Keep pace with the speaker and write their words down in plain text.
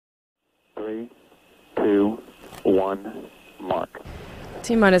3, 2, 1, mark.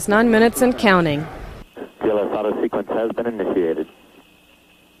 T-minus 9 minutes and counting. GLS auto sequence has been initiated.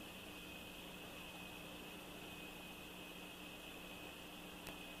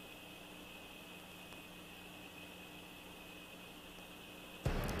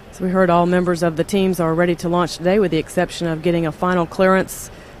 So we heard all members of the teams are ready to launch today, with the exception of getting a final clearance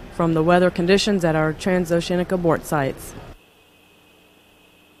from the weather conditions at our transoceanic abort sites.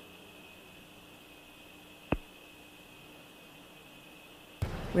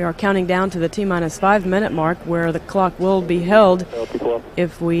 We are counting down to the T-minus 5 minute mark, where the clock will be held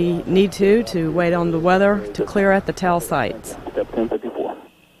if we need to wait on the weather to clear at the tail sites. Step 1054.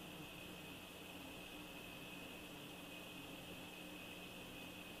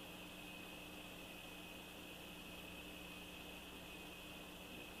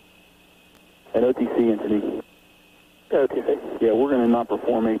 At OTC, Anthony. OTC. Yeah, we're going to not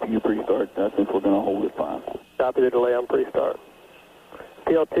perform APU pre-start since we're going to hold at 5. Copy the delay on pre-start.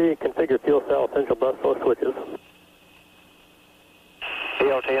 PLT, configure fuel cell essential bus flow switches.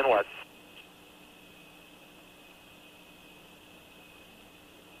 PLT and what?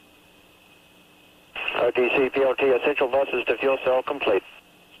 OTC, PLT, essential buses to fuel cell complete.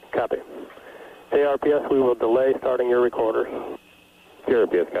 Copy. ARPS, we will delay starting your recorders.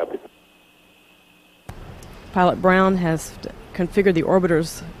 ARPS, copy. Pilot Brown has configured the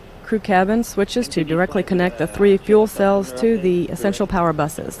orbiter's crew cabin switches to directly connect the 3 fuel cells to the essential power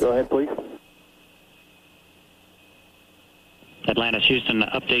buses. Go ahead, please. Atlantis, Houston,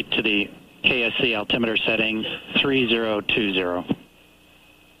 update to the KSC altimeter setting 3020.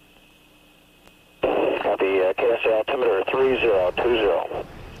 Copy, KSC altimeter 3020.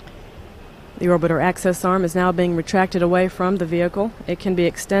 The orbiter access arm is now being retracted away from the vehicle. It can be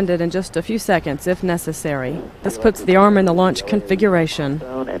extended in just a few seconds if necessary. This puts the arm in the launch configuration.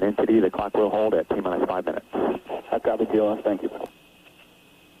 And entity, the clock will hold at T-minus 5 minutes. I copy, GLS. Thank you.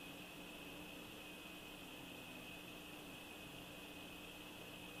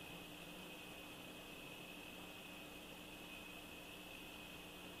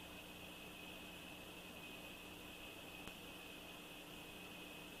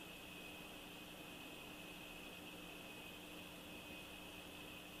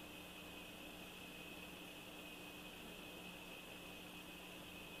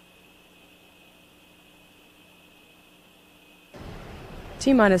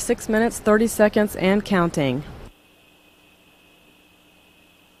 T-minus 6 minutes, 30 seconds, and counting.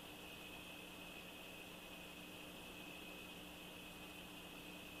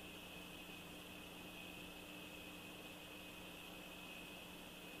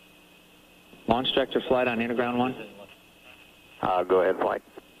 Launch director, flight on Interground 1. Go ahead, flight.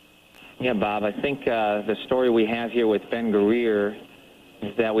 Yeah, Bob, I think the story we have here with Ben Guerrier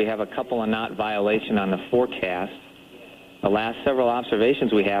is that we have a couple of knot violation on the forecast. The last several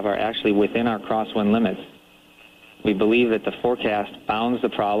observations we have are actually within our crosswind limits. We believe that the forecast bounds the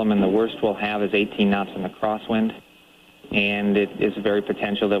problem, and the worst we'll have is 18 knots in the crosswind. And it is very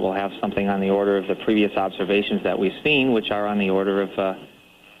potential that we'll have something on the order of the previous observations that we've seen, which are on the order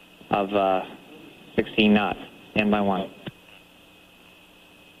of 16 knots. Stand by 1.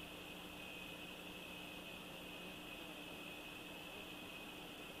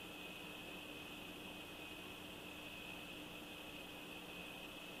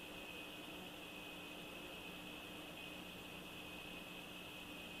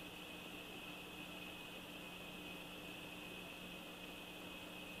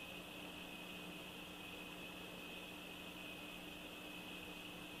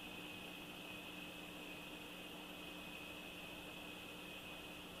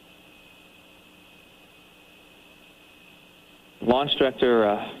 Launch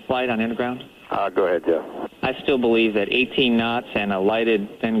director, flight on Interground. Go ahead, Jeff. I still believe that 18 knots and a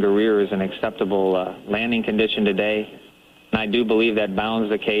lighted Ben Guerrier is an acceptable landing condition today. And I do believe that bounds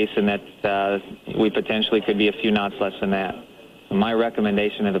the case, and that we potentially could be a few knots less than that. So my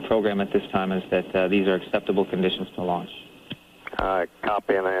recommendation of the program at this time is that these are acceptable conditions to launch.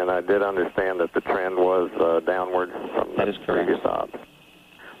 Copy, and I did understand that the trend was downward from that is correct. Previous ops.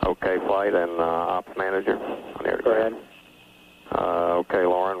 Okay, flight and ops manager on Interground. Go ahead. Okay,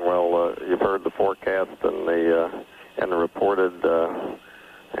 Lauren. Well, you've heard the forecast and the reported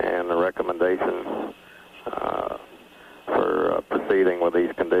and the recommendation for proceeding with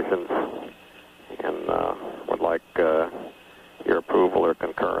these conditions, and would like your approval or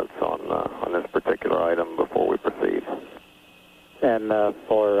concurrence on this particular item before we proceed. And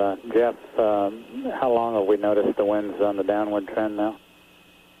for Jeff, how long have we noticed the winds on the downward trend now?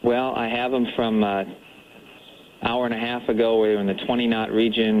 Well, I have them from hour and a half ago. We were in the 20-knot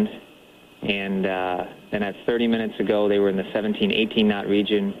region. And then at 30 minutes ago, they were in the 17, 18 knot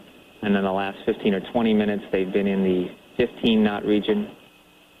region. And then the last 15 or 20 minutes, they've been in the 15 knot region.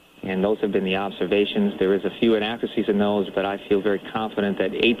 And those have been the observations. There is a few inaccuracies in those, but I feel very confident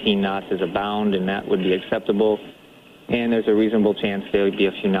that 18 knots is a bound, and that would be acceptable. And there's a reasonable chance there would be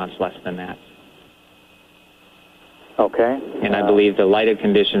a few knots less than that. Okay. And I believe the lighted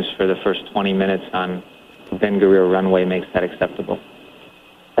conditions for the first 20 minutes on Ben Gurion runway makes that acceptable.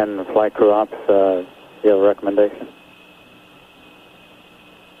 And the flight crew ops, you have a recommendation?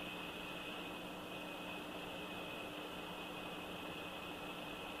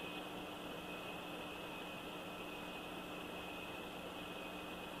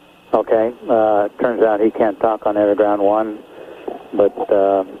 Okay. Turns out he can't talk on Ground 1, but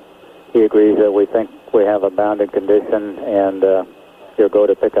he agrees that we think we have a bounded condition, and he'll go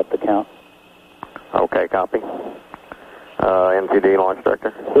to pick up the count. Okay, copy. NCD launch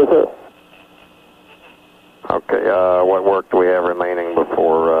director? Yes, sir. Okay, what work do we have remaining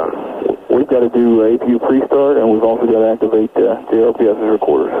before... We've got to do APU pre-start, and we've also got to activate the LPS's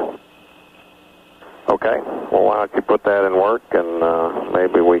recorders. Okay, well, why don't you put that in work, and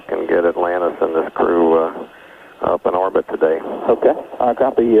maybe we can get Atlantis and this crew up in orbit today. Okay, I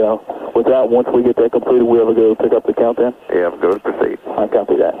copy. With that, once we get that completed, we'll ever go pick up the count then? Yeah, go to proceed. I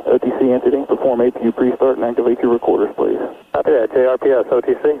copy that. OTC entity, perform APU pre-start and activate your recorders, please. Copy that. JRPS,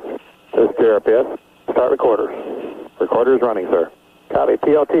 OTC. This is JRPS. Start recorders. Recorders running, sir. Copy.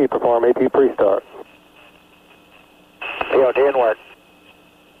 PLT, perform APU pre-start. PLT in work.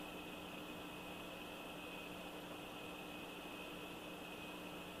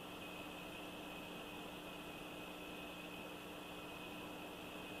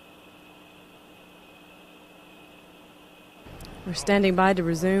 We're standing by to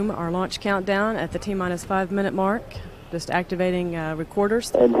resume our launch countdown at the T-minus 5 minute mark. Just activating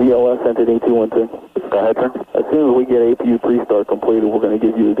recorders. And GLS entity 212. Go ahead, sir. As soon as we get APU pre-start completed, we're going to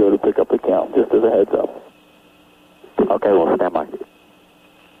give you the go to pick up the count, just as a heads up. Okay, we'll stand by.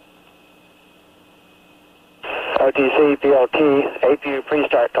 OTC, PLT, APU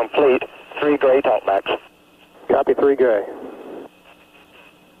pre-start complete. 3 gray talkbacks. Copy, 3 gray.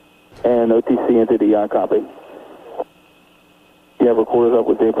 And OTC entity, I copy. You have recorders up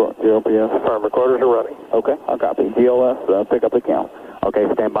with JLPS? Firm, recorders are running. Okay, I'll copy. GLS, pick up the count. Okay,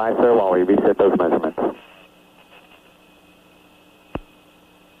 stand by, sir, while we reset those measurements.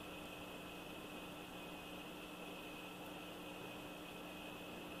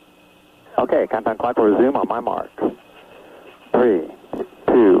 Okay, countdown clock will resume on my mark. 3,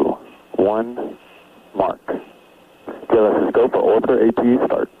 2, 1, mark. GLS is go for orbiter APU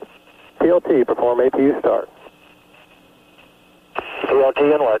start. PLT, perform APU start.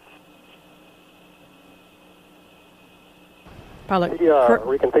 PLT in work. Pilot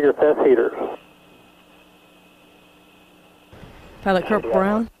reconfigure fast heaters. Pilot Kirk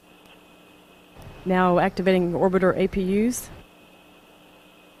Brown. Now activating orbiter APUs.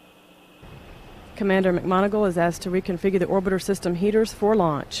 Commander McMonagle is asked to reconfigure the orbiter system heaters for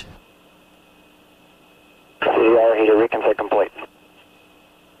launch. CDR heater reconfig complete.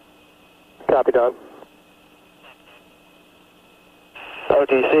 Copy, Doug.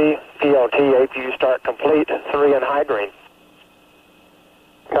 OTC, PLT, APU start complete. 3 in high green.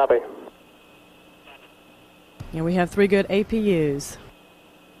 Copy. And we have 3 good APUs.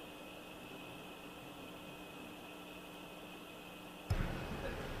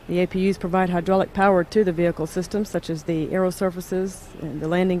 The APUs provide hydraulic power to the vehicle system, such as the aero surfaces, and the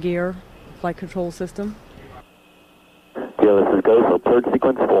landing gear, flight control system. GLS is go for purge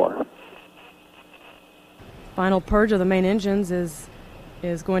sequence 4. Final purge of the main engines is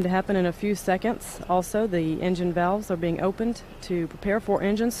going to happen in a few seconds. Also, the engine valves are being opened to prepare for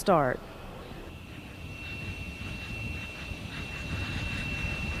engine start.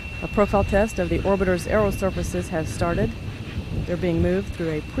 A profile test of the orbiter's aero surfaces has started. They're being moved through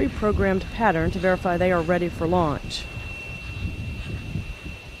a pre-programmed pattern to verify they are ready for launch.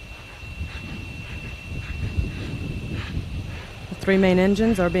 The 3 main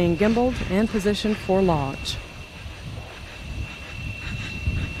engines are being gimbaled and positioned for launch.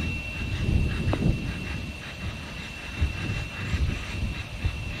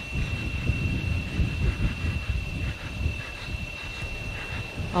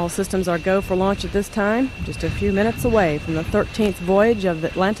 All systems are go for launch at this time, just a few minutes away from the 13th voyage of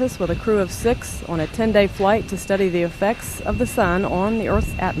Atlantis with a crew of 6 on a 10-day flight to study the effects of the sun on the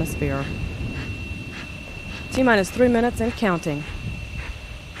Earth's atmosphere. T-minus 3 minutes and counting.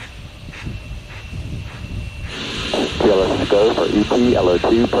 GLS go for EP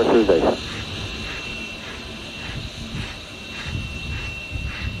LO2 pressurization.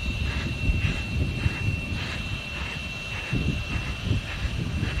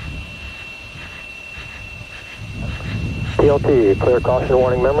 PLT, clear caution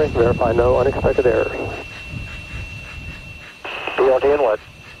warning memory, verify no unexpected errors. PLT inlet.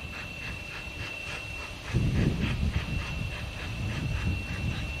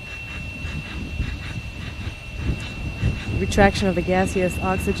 Retraction of the gaseous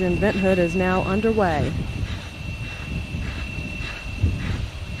oxygen vent hood is now underway.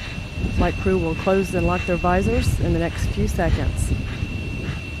 Flight crew will close and lock their visors in the next few seconds.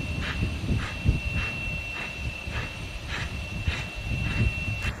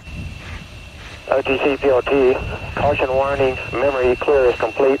 OTC PLT, caution warning, memory clear is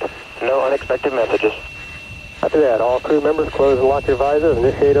complete, no unexpected messages. After that, all crew members close and lock your visors,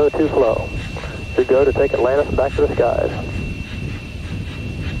 initiate O2 flow. Good go to take Atlantis back to the skies.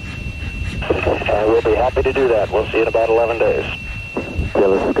 We'll be happy to do that. We'll see you in about 11 days. Okay,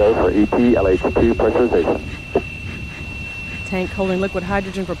 let's go for ET LH2 pressurization. Tank holding liquid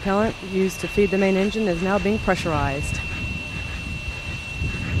hydrogen propellant used to feed the main engine is now being pressurized.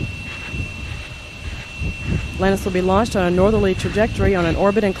 Atlantis will be launched on a northerly trajectory on an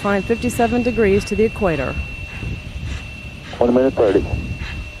orbit inclined 57 degrees to the equator. 1 minute 30.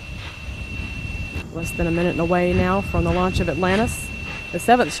 Less than a minute away now from the launch of Atlantis, the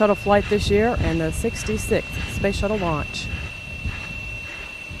 7th shuttle flight this year and the 66th space shuttle launch.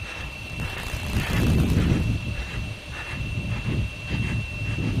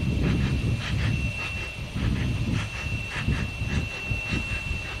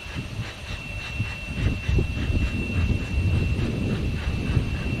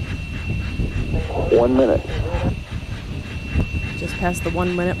 One minute. Just past the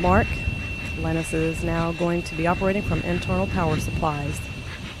 1 minute mark, Atlantis is now going to be operating from internal power supplies.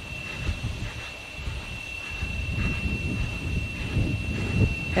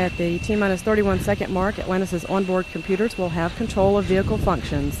 At the T-minus 31 second mark, Atlantis' onboard computers will have control of vehicle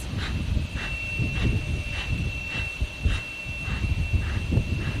functions.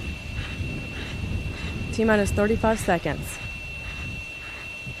 T-minus 35 seconds.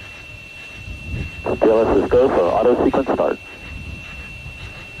 let's go for auto sequence start.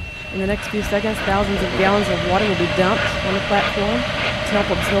 In the next few seconds, thousands of gallons of water will be dumped on the platform to help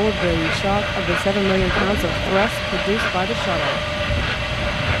absorb the shock of the 7 million pounds of thrust produced by the shuttle.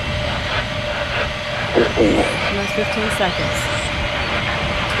 15. Next 15 seconds.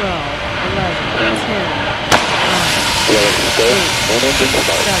 12, 11, 10, 9, 8, 7, go through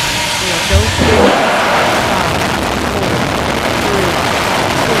 5, 4, 3,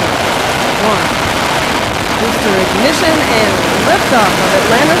 2, 1. Booster ignition and liftoff of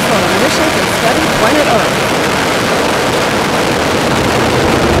Atlantis on a mission to study planet Earth.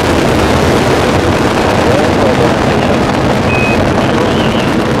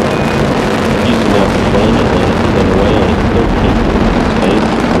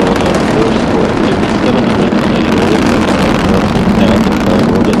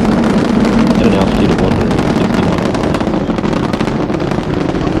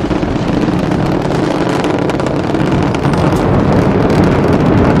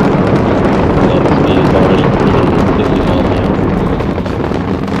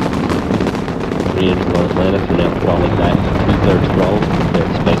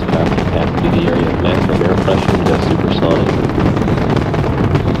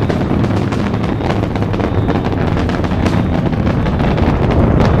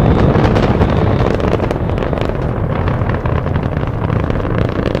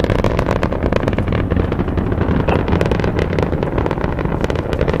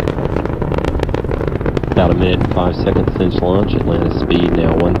 About a minute and 5 seconds since launch. Atlantis speed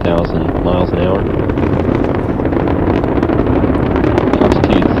now 1,000 miles an hour.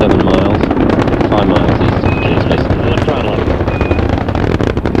 Altitude 7 miles, 5 miles east of Kennedy Space Center. Full throttle.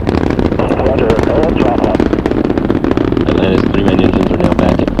 Roger, full throttle. Atlantis 3 main engines are now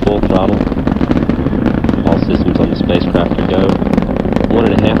back at full throttle. All systems on the spacecraft are go.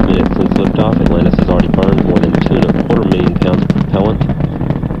 1.5 minutes since liftoff, Atlantis has already burned more than 2.25 million pounds of propellant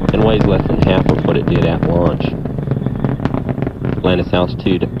and weighs less than half of what it did at launch. Atlantis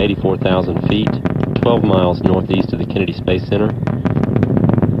altitude 84,000 feet, 12 miles northeast of the Kennedy Space Center.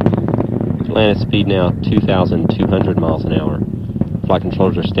 Atlantis speed now 2,200 miles an hour. Flight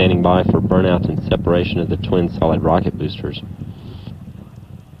controllers are standing by for burnout and separation of the twin solid rocket boosters.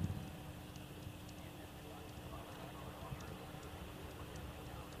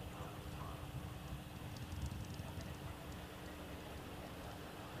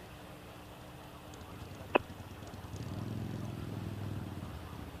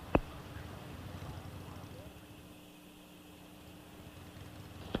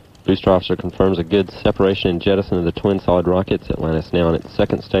 Booster officer confirms a good separation and jettison of the twin solid rockets. Atlantis now in its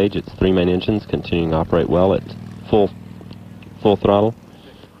second stage. Its 3 main engines continuing to operate well at full full throttle.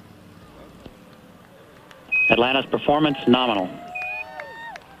 Atlantis performance nominal.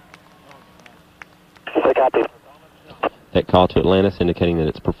 Copy. That call to Atlantis indicating that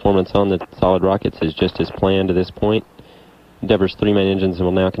its performance on the solid rockets is just as planned to this point. Endeavour's 3 main engines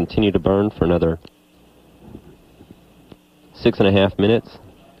will now continue to burn for another 6.5 minutes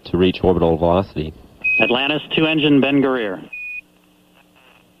to reach orbital velocity. Atlantis, 2-engine Ben Guerir.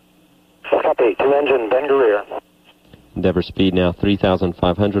 Copy, 2-engine Ben Guerir. Endeavour speed now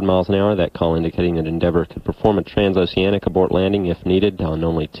 3,500 miles an hour. That call indicating that Endeavour could perform a transoceanic abort landing if needed on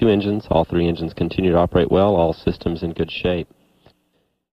only 2 engines. All 3 engines continue to operate well, all systems in good shape.